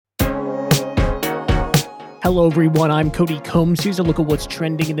Hello everyone, I'm Cody Combs. Here's a look at what's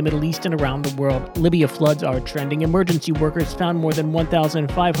trending in the Middle East and around the world. Libya floods are trending. Emergency workers found more than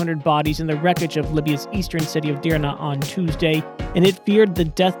 1,500 bodies in the wreckage of Libya's eastern city of Derna on Tuesday, and it feared the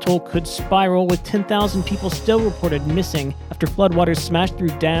death toll could spiral, with 10,000 people still reported missing after floodwaters smashed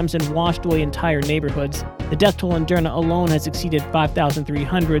through dams and washed away entire neighborhoods. The death toll in Derna alone has exceeded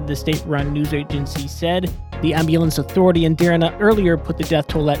 5,300, the state-run news agency said. The ambulance authority in Derna earlier put the death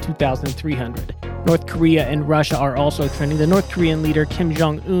toll at 2,300. North Korea and Russia are also trending. The North Korean leader Kim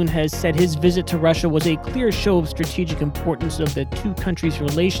Jong-un has said his visit to Russia was a clear show of strategic importance of the two countries'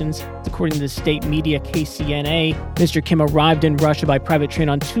 relations, according to the state media KCNA. Mr. Kim arrived in Russia by private train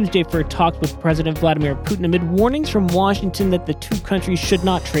on Tuesday for talks with President Vladimir Putin amid warnings from Washington that the two countries should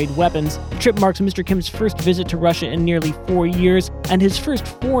not trade weapons. The trip marks Mr. Kim's first visit to Russia in nearly 4 years and his first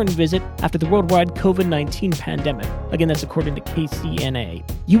foreign visit after the worldwide COVID-19 pandemic. Again, that's according to KCNA.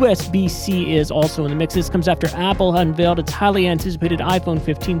 USB-C is also in the mix. This comes after Apple unveiled its highly anticipated iPhone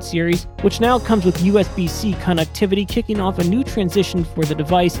 15 series, which now comes with USB-C connectivity, kicking off a new transition for the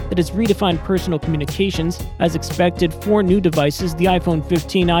device that has redefined personal communications. As expected, 4 new devices, the iPhone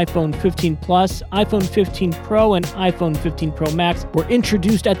 15, iPhone 15 Plus, iPhone 15 Pro, and iPhone 15 Pro Max, were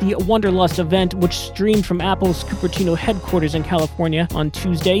introduced at the Wonderlust event, which streamed from Apple's Cupertino headquarters in California on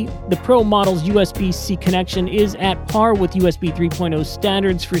Tuesday. The Pro model's USB-C connection is at par with USB 3.0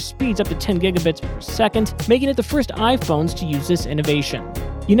 standards for speeds up to 10 gigabits per second, making it the first iPhones to use this innovation.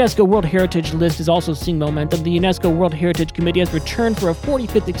 UNESCO World Heritage List is also seeing momentum. The UNESCO World Heritage Committee has returned for a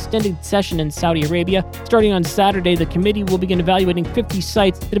 45th extended session in Saudi Arabia. Starting on Saturday, the committee will begin evaluating 50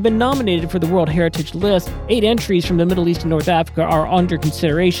 sites that have been nominated for the World Heritage List. 8 entries from the Middle East and North Africa are under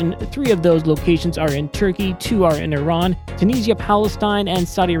consideration. 3 of those locations are in Turkey, 2 are in Iran. Tunisia, Palestine, and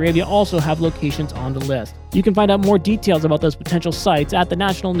Saudi Arabia also have locations on the list. You can find out more details about those potential sites at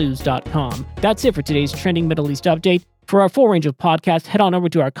thenationalnews.com. That's it for today's Trending Middle East Update. For our full range of podcasts, head on over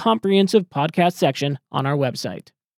to our comprehensive podcast section on our website.